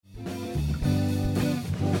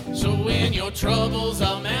When your troubles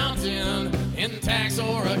are mounting in tax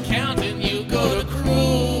or accounting, you go to Cruise.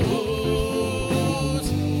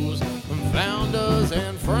 Founders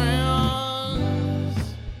and friends.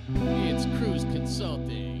 It's Cruise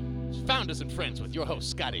Consulting. Founders and friends with your host,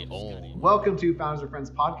 Scotty Orn. Welcome to Founders and Friends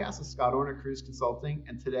podcast with Scott Orn at Cruise Consulting.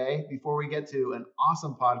 And today, before we get to an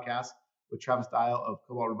awesome podcast with Travis Dial of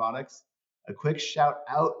Cobalt Robotics, a quick shout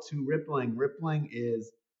out to Rippling. Rippling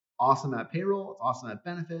is awesome at payroll. It's awesome at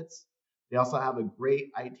benefits. They also have a great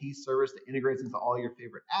IT service that integrates into all your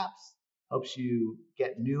favorite apps, helps you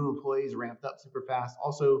get new employees ramped up super fast.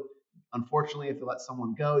 Also, unfortunately, if you let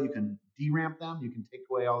someone go, you can deramp them. You can take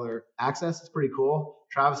away all their access. It's pretty cool.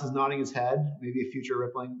 Travis is nodding his head, maybe a future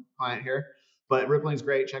Rippling client here. But Rippling's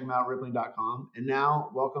great. Check them out, rippling.com. And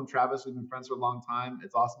now, welcome, Travis. We've been friends for a long time.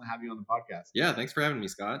 It's awesome to have you on the podcast. Yeah, thanks for having me,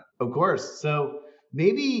 Scott. Of course. So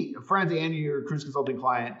maybe, friends, and you're a Cruise Consulting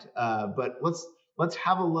client, but let's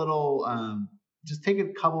have a little, just take a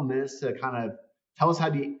couple minutes to kind of tell us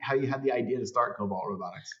how you had the idea to start Cobalt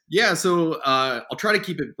Robotics. Yeah, so I'll try to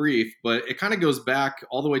keep it brief, but it kind of goes back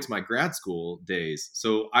all the way to my grad school days.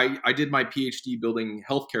 So I did my PhD building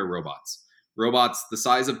healthcare robots the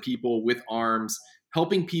size of people with arms,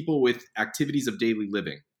 helping people with activities of daily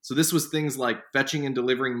living. So this was things like fetching and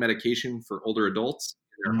delivering medication for older adults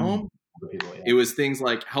in their home. People, yeah. It was things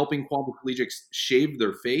like helping quadriplegics shave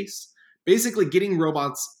their face, basically getting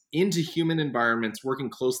robots into human environments, working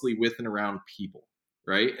closely with and around people,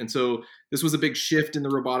 right? And so this was a big shift in the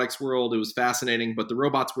robotics world. It was fascinating, but the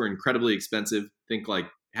robots were incredibly expensive. Think like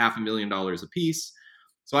 $500,000 a piece.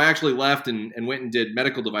 So I actually left and went and did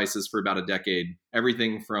medical devices for about a decade.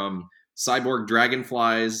 Everything from cyborg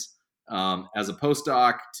dragonflies as a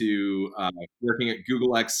postdoc to working at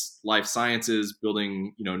Google X Life Sciences,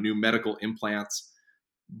 building new medical implants.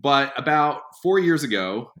 But about 4 years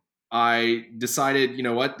ago, I decided,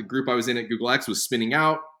 the group I was in at Google X was spinning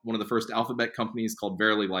out, one of the first alphabet companies called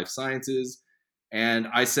Verily Life Sciences. And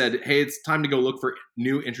I said, hey, it's time to go look for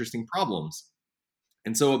new, interesting problems.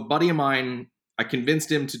 And so a buddy of mine, I convinced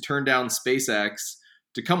him to turn down SpaceX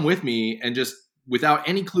to come with me, and just without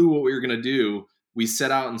any clue what we were going to do, we set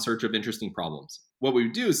out in search of interesting problems. What we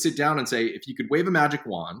would do is sit down and say, if you could wave a magic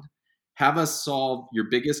wand, have us solve your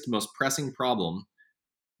biggest, most pressing problem,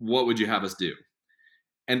 what would you have us do?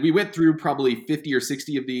 And we went through probably 50 or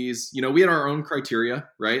 60 of these. We had our own criteria,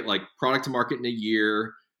 right? Like product to market in a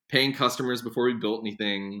year, paying customers before we built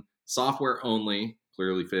anything, software only,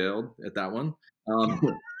 clearly failed at that one.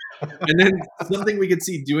 And then something we could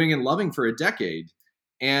see doing and loving for a decade.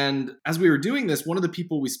 And as we were doing this, one of the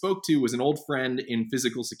people we spoke to was an old friend in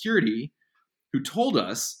physical security who told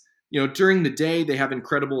us, during the day, they have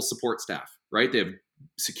incredible support staff, right? They have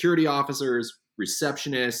security officers,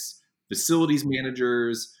 receptionists, facilities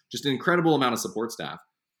managers, just an incredible amount of support staff.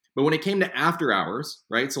 But when it came to after hours,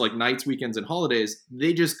 right? So like nights, weekends, and holidays,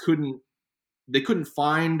 they couldn't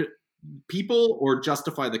find people or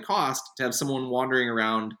justify the cost to have someone wandering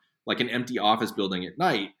around like an empty office building at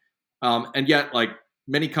night. And yet, like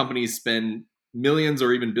many companies spend millions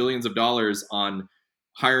or even billions of dollars on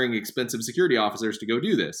hiring expensive security officers to go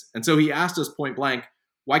do this. And so he asked us point blank,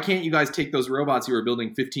 why can't you guys take those robots you were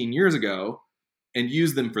building 15 years ago and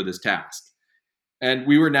use them for this task? And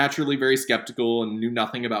we were naturally very skeptical and knew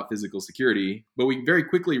nothing about physical security. But we very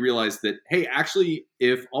quickly realized that, hey, actually,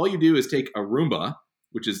 if all you do is take a Roomba,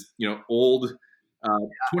 which is old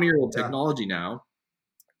 20-year-old technology now,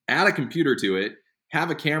 add a computer to it,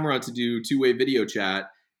 have a camera to do two-way video chat,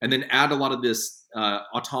 and then add a lot of this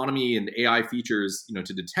autonomy and AI features,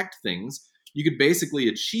 to detect things, you could basically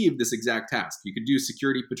achieve this exact task. You could do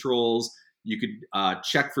security patrols. You could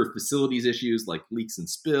check for facilities issues like leaks and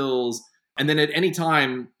spills. And then at any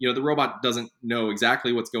time, the robot doesn't know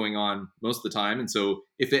exactly what's going on most of the time. And so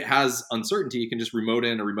if it has uncertainty, it can just remote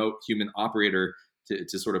in a remote human operator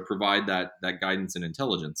to sort of provide that guidance and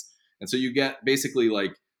intelligence. And so you get basically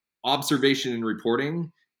like observation and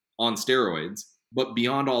reporting on steroids. But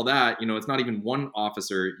beyond all that, it's not even one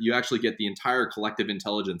officer. You actually get the entire collective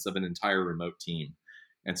intelligence of an entire remote team.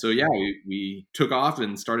 And so, yeah, we took off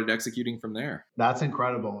and started executing from there. That's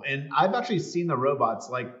incredible. And I've actually seen the robots.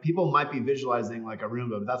 Like people might be visualizing like a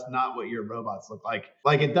Roomba, but that's not what your robots look like.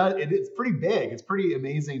 Like it's pretty big. It's pretty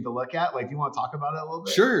amazing to look at. Like, do you want to talk about it a little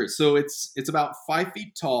bit? Sure. So it's about 5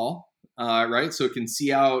 feet tall, right? So it can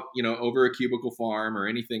see out, over a cubicle farm or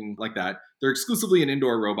anything like that. They're exclusively an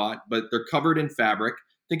indoor robot, but they're covered in fabric.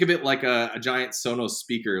 Think of it like a giant Sonos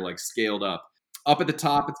speaker, like scaled up. Up at the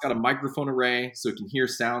top, it's got a microphone array, so it can hear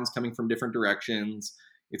sounds coming from different directions.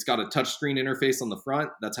 It's got a touchscreen interface on the front.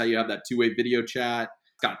 That's how you have that two-way video chat.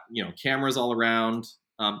 It's got, cameras all around.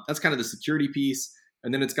 That's kind of the security piece.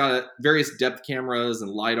 And then it's got various depth cameras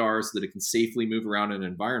and LiDAR so that it can safely move around an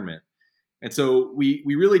environment. And so we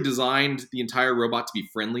really designed the entire robot to be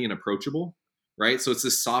friendly and approachable, right? So it's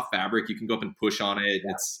this soft fabric. You can go up and push on it.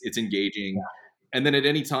 Yeah. It's engaging. Yeah. And then at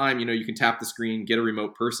any time, you can tap the screen, get a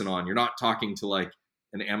remote person on. You're not talking to like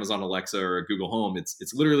an Amazon Alexa or a Google Home.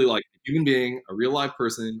 It's literally like a human being, a real live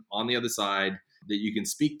person on the other side that you can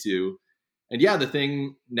speak to. And yeah, the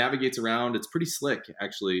thing navigates around. It's pretty slick,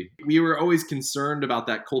 actually. We were always concerned about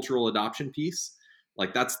that cultural adoption piece.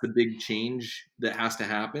 Like that's the big change that has to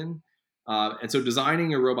happen. And so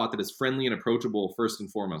designing a robot that is friendly and approachable first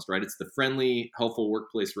and foremost, right? It's the friendly, helpful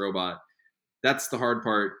workplace robot. That's the hard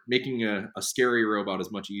part. Making a scary robot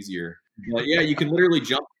is much easier. But yeah, you can literally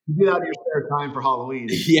jump. You do that in your spare time for Halloween.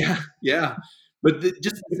 Yeah. But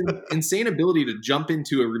just this insane ability to jump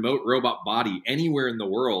into a remote robot body anywhere in the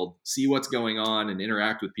world, see what's going on and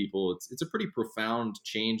interact with people. It's a pretty profound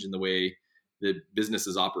change in the way that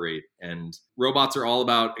businesses operate. And robots are all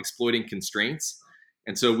about exploiting constraints.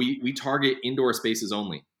 And so we target indoor spaces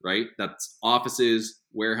only, right? That's offices,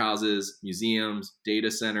 warehouses, museums, data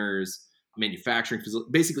centers, manufacturing facilities,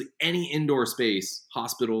 basically any indoor space,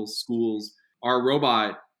 hospitals, schools. Our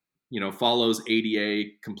robot, follows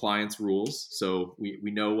ADA compliance rules. So we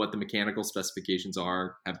know what the mechanical specifications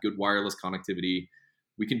are, have good wireless connectivity.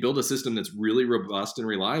 We can build a system that's really robust and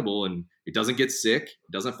reliable, and it doesn't get sick,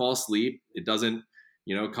 it doesn't fall asleep, it doesn't,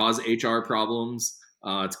 cause HR problems.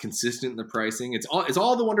 It's consistent in the pricing. It's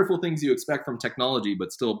all the wonderful things you expect from technology,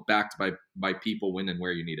 but still backed by people when and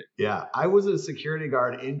where you need it. Yeah, I was a security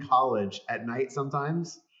guard in college at night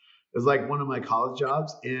sometimes. It was like one of my college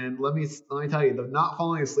jobs, and let me tell you, the not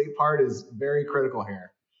falling asleep part is very critical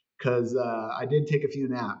here because I did take a few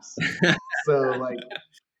naps. So like,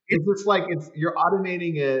 it's just like you're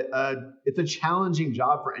automating it's a challenging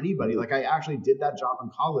job for anybody. Like I actually did that job in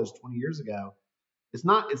college 20 years ago. It's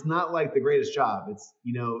not like the greatest job. It's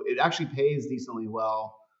it actually pays decently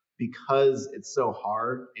well because it's so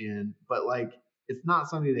hard but like it's not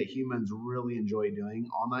something that humans really enjoy doing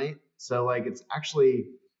all night. So like it's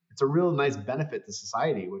a real nice benefit to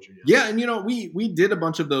society what you're doing. Yeah, and we did a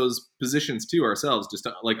bunch of those positions too ourselves just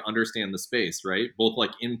to like understand the space, right? Both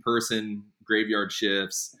like in-person graveyard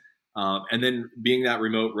shifts, and then being that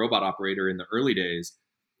remote robot operator in the early days.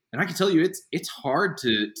 And I can tell you, it's hard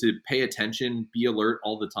to pay attention, be alert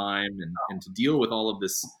all the time, and to deal with all of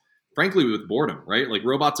this, frankly, with boredom, right? Like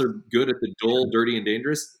robots are good at the dull, dirty, and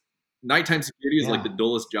dangerous. Nighttime security is like the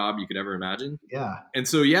dullest job you could ever imagine. Yeah. And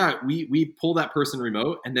so, yeah, we pull that person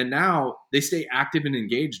remote, and then now they stay active and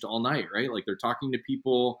engaged all night, right? Like they're talking to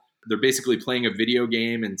people. They're basically playing a video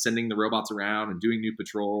game and sending the robots around and doing new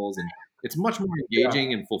patrols. And it's much more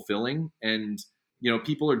engaging and fulfilling. And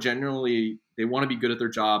people are generally, they want to be good at their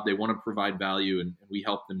job. They want to provide value, and we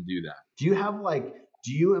help them do that.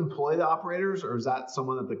 Do you employ the operators, or is that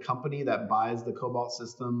someone that the company that buys the Cobalt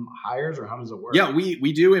system hires, or how does it work? Yeah,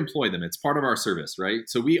 we do employ them. It's part of our service, right?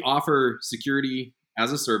 So we offer security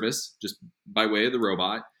as a service just by way of the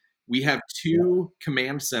robot. We have 2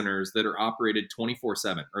 command centers that are operated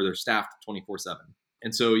 24/7, or they're staffed 24/7.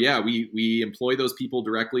 And so, yeah, we employ those people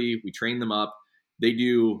directly. We train them up. They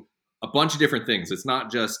do a bunch of different things. It's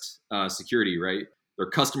not just security, right? They're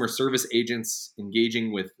customer service agents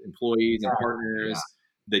engaging with employees and partners.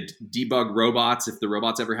 They debug robots if the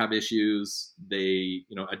robots ever have issues. They,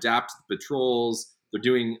 adapt patrols. They're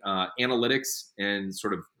doing analytics and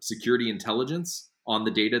sort of security intelligence on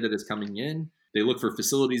the data that is coming in. They look for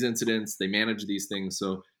facilities incidents. They manage these things.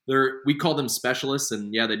 So we call them specialists,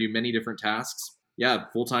 and yeah, they do many different tasks. Yeah,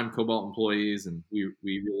 full-time Cobalt employees, and we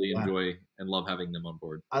really enjoy and love having them on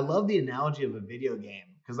board. I love the analogy of a video game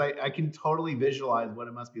because I can totally visualize what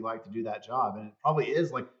it must be like to do that job. And it probably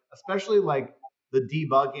is like, especially like the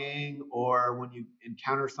debugging, or when you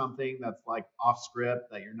encounter something that's like off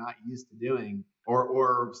script that you're not used to doing,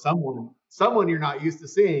 or someone you're not used to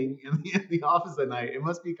seeing in the office at night. It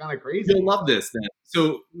must be kind of crazy. You'll love this then.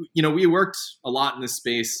 So, we worked a lot in this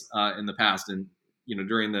space in the past, and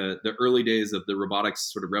during the early days of the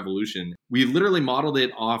robotics sort of revolution, we literally modeled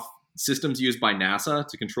it off systems used by NASA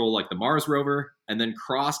to control like the Mars rover, and then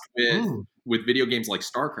crossed with video games like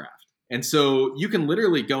StarCraft. And so you can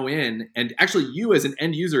literally go in, and actually you as an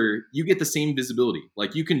end user, you get the same visibility.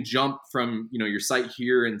 Like you can jump from, your site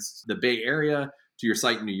here in the Bay Area to your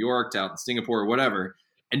site in New York, to out in Singapore or whatever.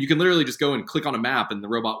 And you can literally just go and click on a map, and the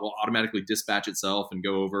robot will automatically dispatch itself and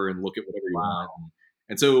go over and look at whatever you want.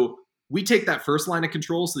 And so we take that first line of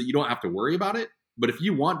control so that you don't have to worry about it. But if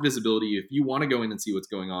you want visibility, if you want to go in and see what's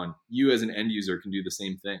going on, you as an end user can do the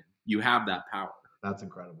same thing. You have that power. That's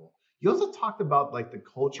incredible. You also talked about like the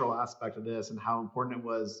cultural aspect of this and how important it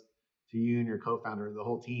was you and your co-founder, the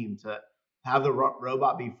whole team, to have the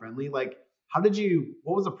robot be friendly. Like,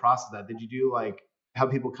 what was the process of that? Did you do like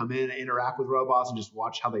have people come in and interact with robots and just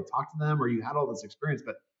watch how they talk to them, or you had all this experience,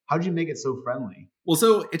 but how did you make it so friendly? Well,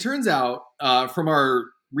 so it turns out from our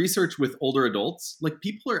research with older adults, like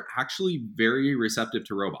people are actually very receptive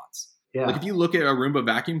to robots. Yeah. Like if you look at a Roomba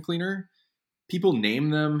vacuum cleaner, people name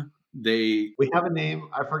them. We have a name.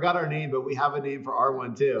 I forgot our name, but we have a name for our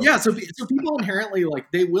one too. Yeah. So people inherently, like,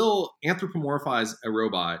 they will anthropomorphize a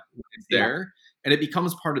robot when it's there, and it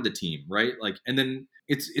becomes part of the team, right? Like, and then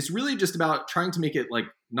it's really just about trying to make it like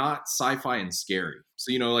not sci-fi and scary.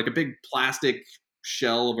 So, like a big plastic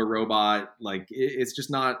shell of a robot, like it's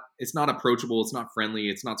not approachable. It's not friendly.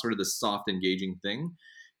 It's not sort of this soft, engaging thing.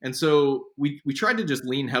 And so we tried to just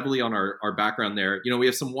lean heavily on our background there. We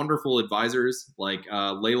have some wonderful advisors, like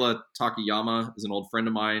Leila Takayama is an old friend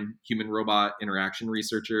of mine, human-robot interaction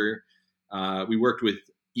researcher. We worked with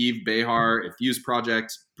Eve Behar at Fuse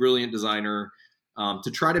Project, brilliant designer,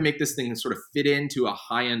 to try to make this thing sort of fit into a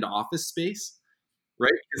high-end office space,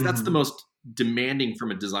 right? Because that's the most demanding from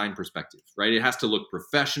a design perspective, right? It has to look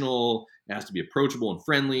professional. It has to be approachable and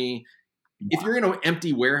friendly. If you're in an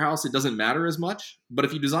empty warehouse, it doesn't matter as much. But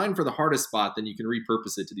if you design for the hardest spot, then you can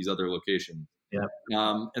repurpose it to these other locations. Yeah.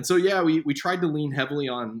 And so, we tried to lean heavily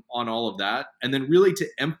on all of that, and then really to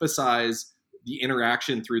emphasize the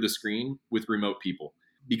interaction through the screen with remote people.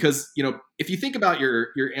 Because, if you think about your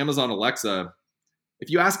Amazon Alexa, if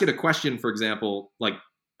you ask it a question, for example, like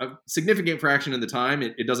a significant fraction of the time,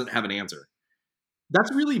 it doesn't have an answer.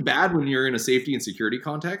 That's really bad when you're in a safety and security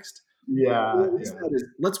context. Yeah.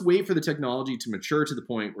 Let's wait for the technology to mature to the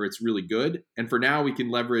point where it's really good. And for now, we can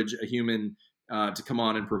leverage a human to come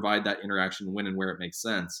on and provide that interaction when and where it makes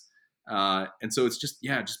sense. And so it's just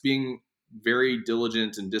being very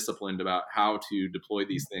diligent and disciplined about how to deploy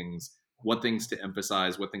these things, what things to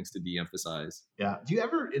emphasize, what things to de-emphasize. Yeah. Do you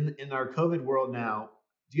ever, in our COVID world now,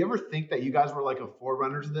 do you ever think that you guys were like a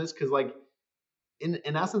forerunner to this? Because like,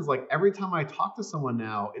 in essence, like every time I talk to someone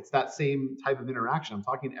now, it's that same type of interaction. I'm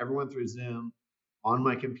talking to everyone through Zoom, on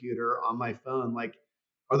my computer, on my phone. Like,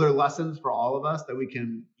 are there lessons for all of us that we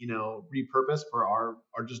can, repurpose for our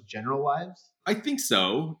just general lives? I think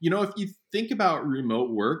so. If you think about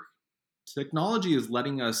remote work, technology is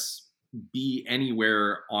letting us be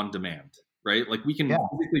anywhere on demand, right? Like we can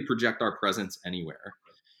physically project our presence anywhere.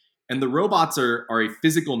 And the robots are a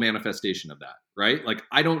physical manifestation of that, right? Like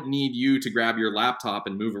I don't need you to grab your laptop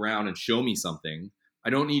and move around and show me something. I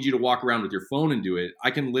don't need you to walk around with your phone and do it.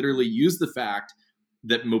 I can literally use the fact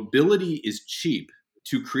that mobility is cheap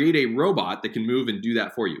to create a robot that can move and do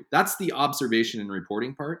that for you. That's the observation and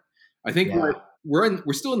reporting part. I think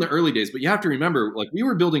we're still in the early days, but you have to remember, like we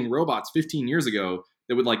were building robots 15 years ago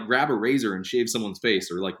that would like grab a razor and shave someone's face,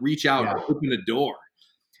 or like reach out and open a door.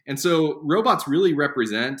 And so robots really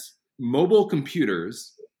represent mobile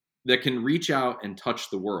computers that can reach out and touch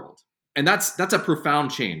the world. And that's a profound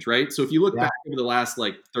change, right? So if you look back over the last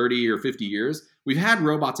like 30 or 50 years, we've had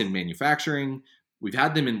robots in manufacturing, we've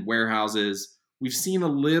had them in warehouses, we've seen a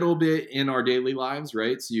little bit in our daily lives,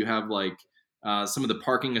 right? So you have like some of the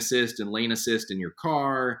parking assist and lane assist in your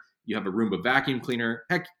car, you have a Roomba vacuum cleaner.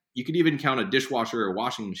 Heck, you could even count a dishwasher or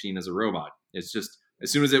washing machine as a robot. It's just,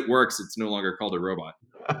 as soon as it works, it's no longer called a robot.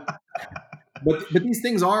 But these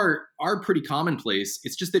things are pretty commonplace.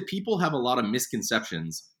 It's just that people have a lot of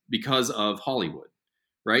misconceptions because of Hollywood,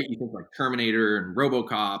 right? You think like Terminator and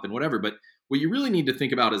RoboCop and whatever, but what you really need to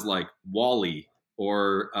think about is like WALL-E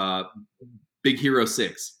or Big Hero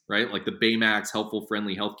 6, right? Like the Baymax helpful,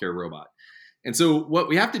 friendly healthcare robot. And so what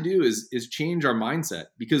we have to do is change our mindset,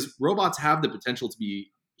 because robots have the potential to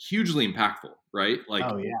be hugely impactful, right? Like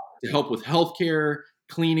to help with healthcare,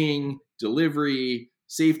 cleaning, delivery,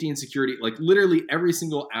 safety and security, like literally every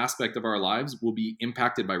single aspect of our lives will be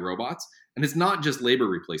impacted by robots. And it's not just labor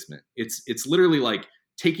replacement. It's literally like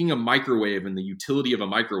taking a microwave and the utility of a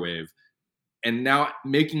microwave and now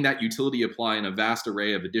making that utility apply in a vast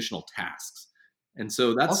array of additional tasks. And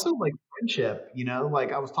so that's also like friendship,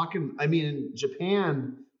 like I was talking, in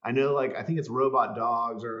Japan, I know, like, I think it's robot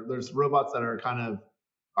dogs, or there's robots that are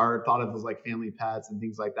are thought of as like family pets and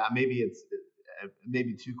things like that. Maybe it's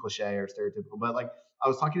maybe too cliche or stereotypical, but like I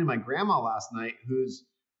was talking to my grandma last night, who's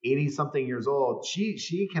 80 something years old.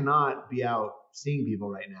 She cannot be out seeing people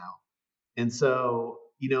right now. And so,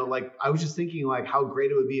 like I was just thinking like how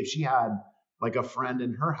great it would be if she had like a friend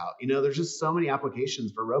in her house. There's just so many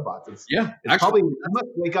applications for robots. It's probably, I must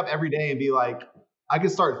wake up every day and be like, I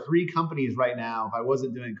could start 3 companies right now if I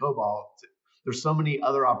wasn't doing Cobalt. There's so many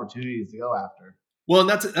other opportunities to go after. Well, and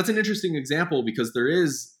that's an interesting example, because there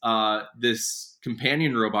is this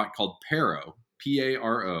companion robot called Pero,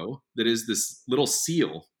 Paro, that is this little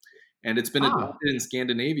seal, and it's been adopted in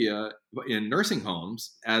Scandinavia in nursing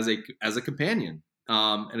homes as a companion.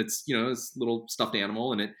 And it's it's a little stuffed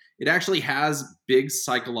animal, and it actually has big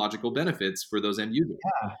psychological benefits for those end users.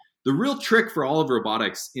 Yeah. The real trick for all of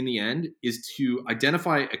robotics in the end is to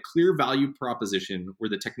identify a clear value proposition where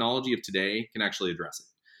the technology of today can actually address it.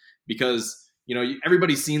 Because,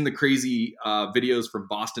 everybody's seen the crazy videos from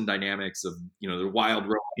Boston Dynamics of, the wild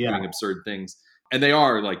robots doing absurd things. And they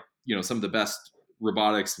are like, some of the best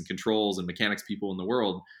robotics and controls and mechanics people in the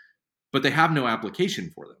world, but they have no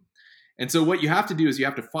application for them. And so what you have to do is you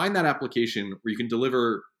have to find that application where you can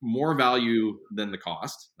deliver more value than the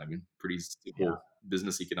cost. I mean, pretty simple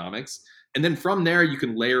business economics. And then from there, you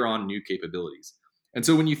can layer on new capabilities. And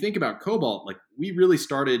so when you think about Cobalt, like we really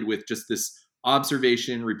started with just this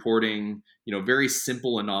observation, reporting, very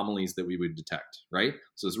simple anomalies that we would detect, right?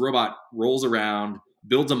 So this robot rolls around,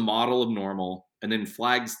 builds a model of normal, and then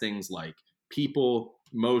flags things like people,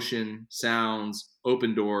 motion, sounds,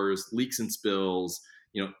 open doors, leaks and spills,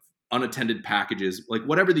 unattended packages, like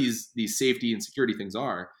whatever these safety and security things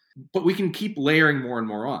are. But we can keep layering more and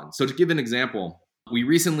more on. So to give an example, we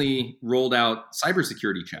recently rolled out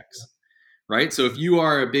cybersecurity checks, right? So if you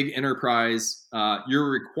are a big enterprise, you're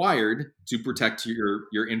required to protect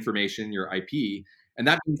your information, your IP. And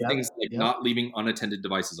that means things like not leaving unattended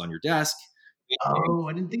devices on your desk. Oh,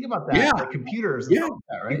 I didn't think about that. Yeah. Like computers and stuff like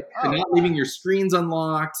that, right? And not leaving your screens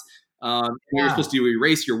unlocked. You're supposed to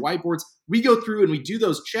erase your whiteboards. We go through and we do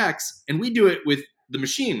those checks, and we do it with the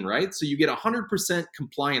machine, right? So you get 100%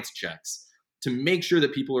 compliance checks to make sure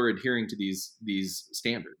that people are adhering to these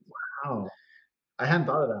standards. Wow. I hadn't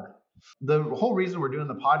thought of that. The whole reason we're doing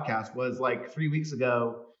the podcast was like 3 weeks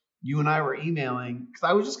ago, you and I were emailing because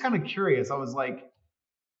I was just kind of curious. I was like,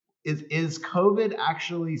 is COVID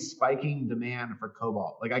actually spiking demand for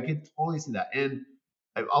Cobalt? Like I could totally see that. And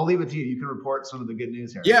I'll leave it to you. You can report some of the good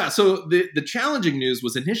news here. Yeah. So the challenging news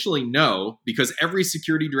was initially no, because every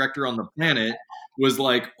security director on the planet was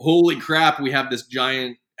like, holy crap, we have this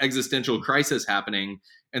giant existential crisis happening.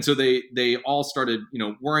 And so they all started,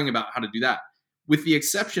 worrying about how to do that, with the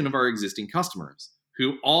exception of our existing customers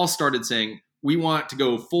who all started saying, we want to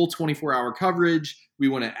go full 24-hour coverage. We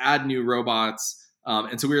want to add new robots.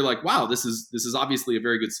 And so we were like, wow, this is obviously a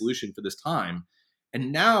very good solution for this time.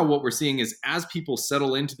 And now what we're seeing is as people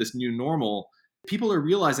settle into this new normal, people are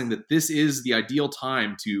realizing that this is the ideal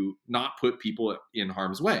time to not put people in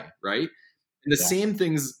harm's way, right? And the same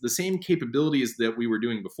things, the same capabilities that we were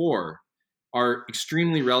doing before are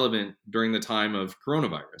extremely relevant during the time of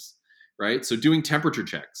coronavirus, right? So doing temperature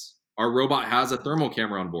checks. Our robot has a thermal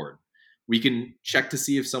camera on board. We can check to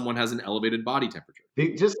see if someone has an elevated body temperature.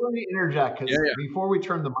 Just let me interject, because before we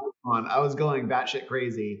turned the mic on, I was going batshit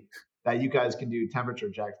crazy that you guys can do temperature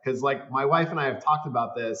checks. Because like my wife and I have talked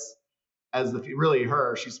about this as really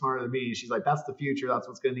her, she's smarter than me. She's like, that's the future. That's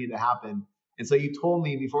what's going to need to happen. And so you told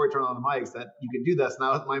me before we turned on the mics that you could do this.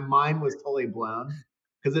 Now my mind was totally blown,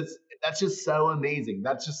 because that's just so amazing.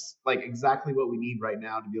 That's just like exactly what we need right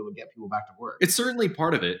now to be able to get people back to work. It's certainly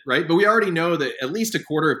part of it, right? But we already know that at least a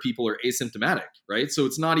quarter of people are asymptomatic, right? So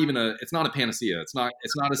it's not a panacea. It's not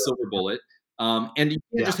a silver bullet. And you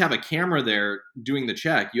can't just have a camera there doing the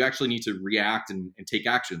check. You actually need to react and take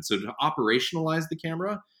action. So to operationalize the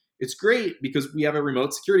camera, it's great because we have a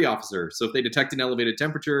remote security officer. So if they detect an elevated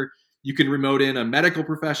temperature, you can remote in a medical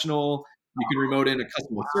professional. You can remote in a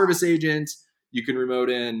customer service agent. You can remote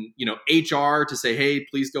in, HR to say, hey,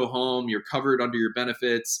 please go home. You're covered under your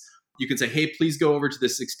benefits. You can say, hey, please go over to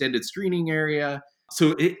this extended screening area.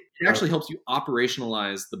 So it actually helps you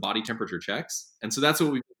operationalize the body temperature checks. And so that's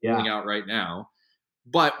what we're rolling out right now.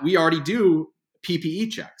 But we already do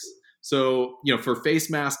PPE checks. So, for face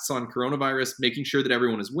masks on coronavirus, making sure that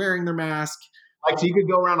everyone is wearing their mask. Like, so you could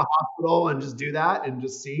go around a hospital and just do that and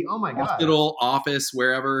just see, oh my God. Hospital, office,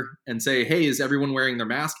 wherever, and say, hey, is everyone wearing their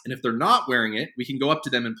mask? And if they're not wearing it, we can go up to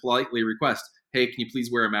them and politely request, hey, can you please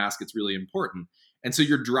wear a mask? It's really important. And so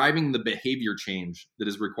you're driving the behavior change that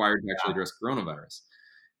is required to actually address coronavirus.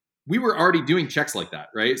 We were already doing checks like that,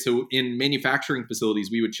 right? So in manufacturing facilities,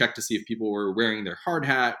 we would check to see if people were wearing their hard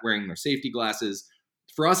hat, wearing their safety glasses.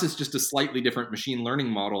 For us, it's just a slightly different machine learning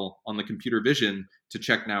model on the computer vision to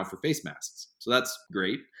check now for face masks. So that's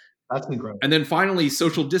great. That's incredible. And then finally,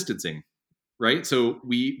 social distancing, right? So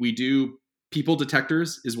we do people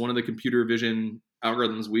detectors is one of the computer vision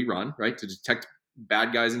algorithms we run, right? To detect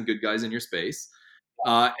bad guys and good guys in your space.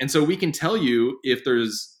 And so we can tell you if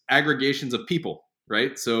there's aggregations of people,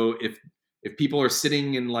 right? So if people are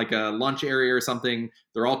sitting in like a lunch area or something,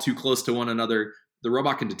 they're all too close to one another, the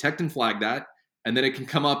robot can detect and flag that. And then it can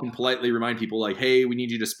come up and politely remind people like, hey, we need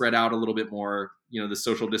you to spread out a little bit more. The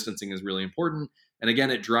social distancing is really important. And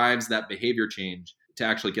again, it drives that behavior change to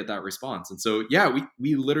actually get that response. And so, yeah,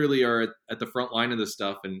 we literally are at the front line of this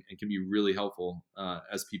stuff and can be really helpful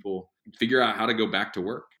as people figure out how to go back to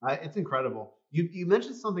work. It's incredible. You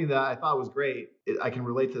mentioned something that I thought was great. I can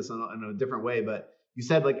relate to this in a different way, but you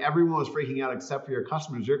said like everyone was freaking out except for your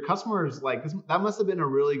customers. Your customers, like that must have been a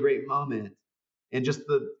really great moment. And just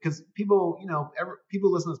because people,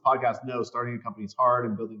 people listen to this podcast know starting a company is hard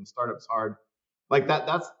and building a startup is hard. Like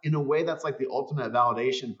that's in a way, that's like the ultimate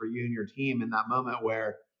validation for you and your team in that moment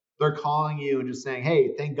where they're calling you and just saying,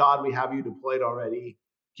 hey, thank God we have you deployed already.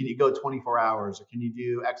 Can you go 24 hours or can you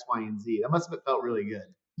do X, Y, and Z? That must have felt really good.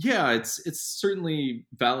 Yeah, it's certainly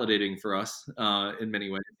validating for us in many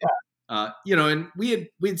ways. Yeah. And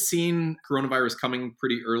we'd seen coronavirus coming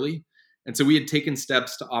pretty early. And so we had taken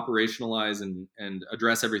steps to operationalize and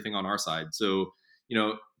address everything on our side. So,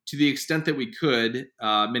 to the extent that we could,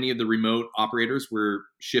 many of the remote operators were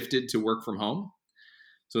shifted to work from home.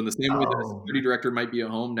 So in the same way that a security director might be at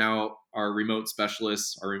home, now our remote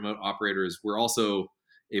specialists, our remote operators, were also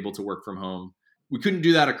able to work from home. We couldn't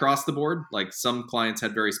do that across the board. Like some clients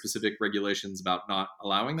had very specific regulations about not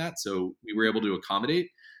allowing that. So we were able to accommodate.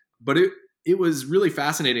 But it was really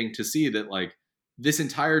fascinating to see that like this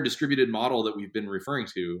entire distributed model that we've been referring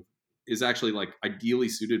to is actually like ideally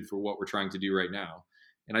suited for what we're trying to do right now.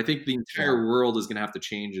 And I think the entire world is going to have to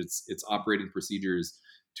change its operating procedures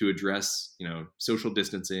to address, social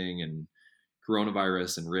distancing and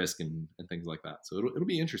coronavirus and risk and things like that. So it'll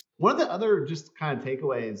be interesting. One of the other just kind of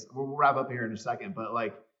takeaways, we'll wrap up here in a second, but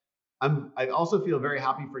like I also feel very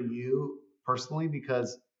happy for you personally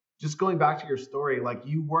because just going back to your story, like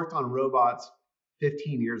you worked on robots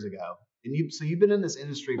 15 years ago. And you've been in this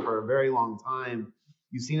industry for a very long time.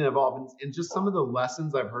 You've seen it evolve, and just some of the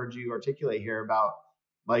lessons I've heard you articulate here about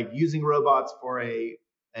like using robots for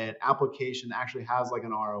an application that actually has like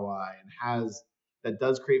an ROI and that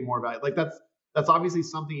does create more value. Like that's obviously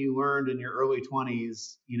something you learned in your early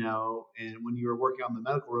 20s, and when you were working on the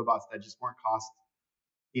medical robots that just weren't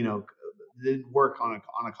didn't work on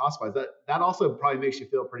a cost wise. That also probably makes you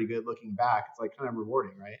feel pretty good looking back. It's like kind of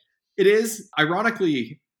rewarding, right? It is.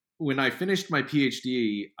 Ironically, when I finished my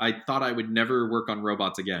PhD, I thought I would never work on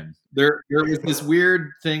robots again. There was this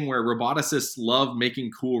weird thing where roboticists love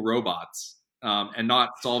making cool robots and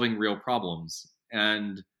not solving real problems.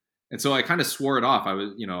 And so I kind of swore it off. I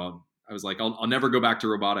was like, I'll never go back to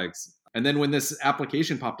robotics. And then when this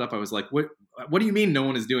application popped up, I was like, what do you mean no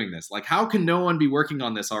one is doing this? Like, how can no one be working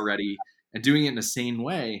on this already and doing it in a sane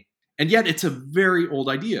way? And yet it's a very old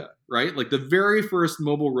idea, right? Like the very first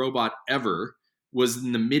mobile robot ever was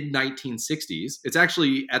in the mid 1960s. It's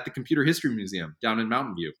actually at the Computer History Museum down in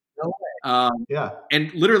Mountain View. No way. Yeah.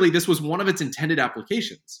 And literally this was one of its intended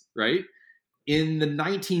applications, right? In the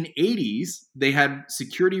 1980s, they had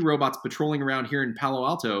security robots patrolling around here in Palo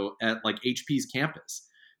Alto at like HP's campus.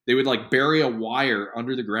 They would like bury a wire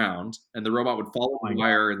under the ground and the robot would follow the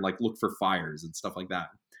wire and like look for fires and stuff like that.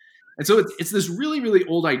 And so it's this really, really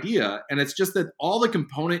old idea. And it's just that all the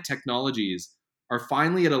component technologies are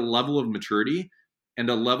finally at a level of maturity and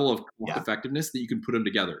a level of cost effectiveness that you can put them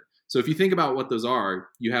together. So if you think about what those are,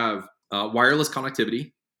 you have wireless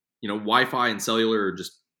connectivity, Wi-Fi and cellular are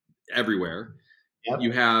just everywhere. Yep.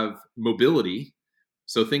 You have mobility.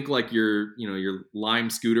 So think like your Lime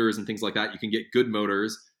scooters and things like that. You can get good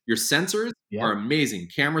motors. Your sensors are amazing.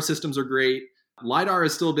 Camera systems are great. LiDAR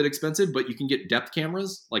is still a bit expensive, but you can get depth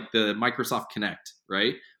cameras like the Microsoft Kinect,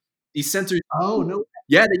 right? These sensors. Oh, no.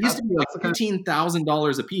 Yeah, they used to be like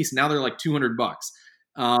 $15,000 a piece. Now they're like $200.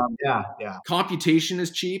 Computation is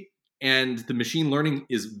cheap and the machine learning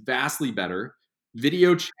is vastly better.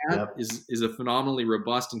 Video chat is a phenomenally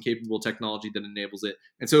robust and capable technology that enables it.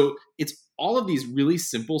 And so it's all of these really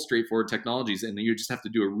simple, straightforward technologies, and you just have to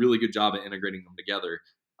do a really good job at integrating them together.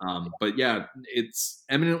 But yeah, it's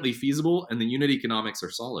eminently feasible and the unit economics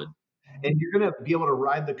are solid. And you're going to be able to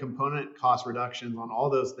ride the component cost reductions on all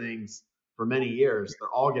those things for many years. They're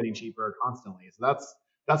all getting cheaper constantly. So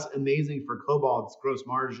that's amazing for Cobalt's gross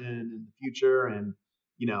margin in the future. And,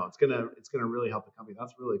 it's going to really help the company.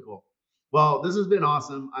 That's really cool. Well, this has been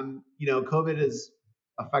awesome. COVID has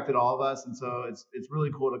affected all of us. And so it's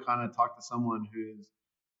really cool to kind of talk to someone who's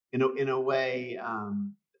in a way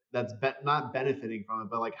that's not benefiting from it,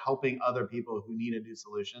 but like helping other people who need a new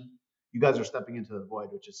solution. You guys are stepping into the void,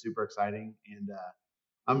 which is super exciting. And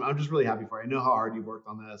I'm just really happy for you. I know how hard you've worked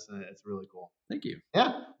on this, and it's really cool. Thank you.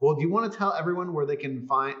 Yeah. Well, do you want to tell everyone where they can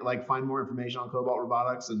find more information on Cobalt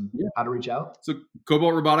Robotics and how to reach out? So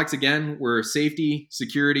Cobalt Robotics, again, we're safety,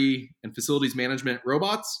 security, and facilities management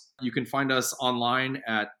robots. You can find us online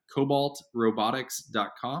at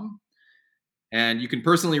cobaltrobotics.com. And you can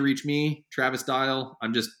personally reach me, Travis Dial.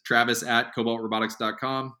 I'm just Travis at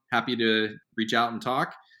cobaltrobotics.com. Happy to reach out and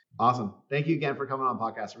talk. Awesome. Thank you again for coming on the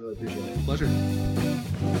podcast. I really appreciate it. Pleasure.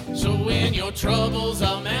 So when your troubles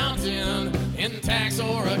are mounting in tax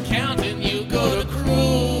or accounting, you go to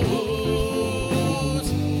Cruise.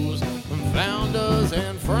 Founders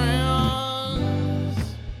and friends.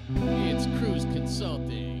 It's Cruise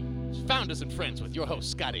Consulting. Founders and friends with your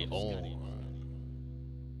host, Scotty Orn.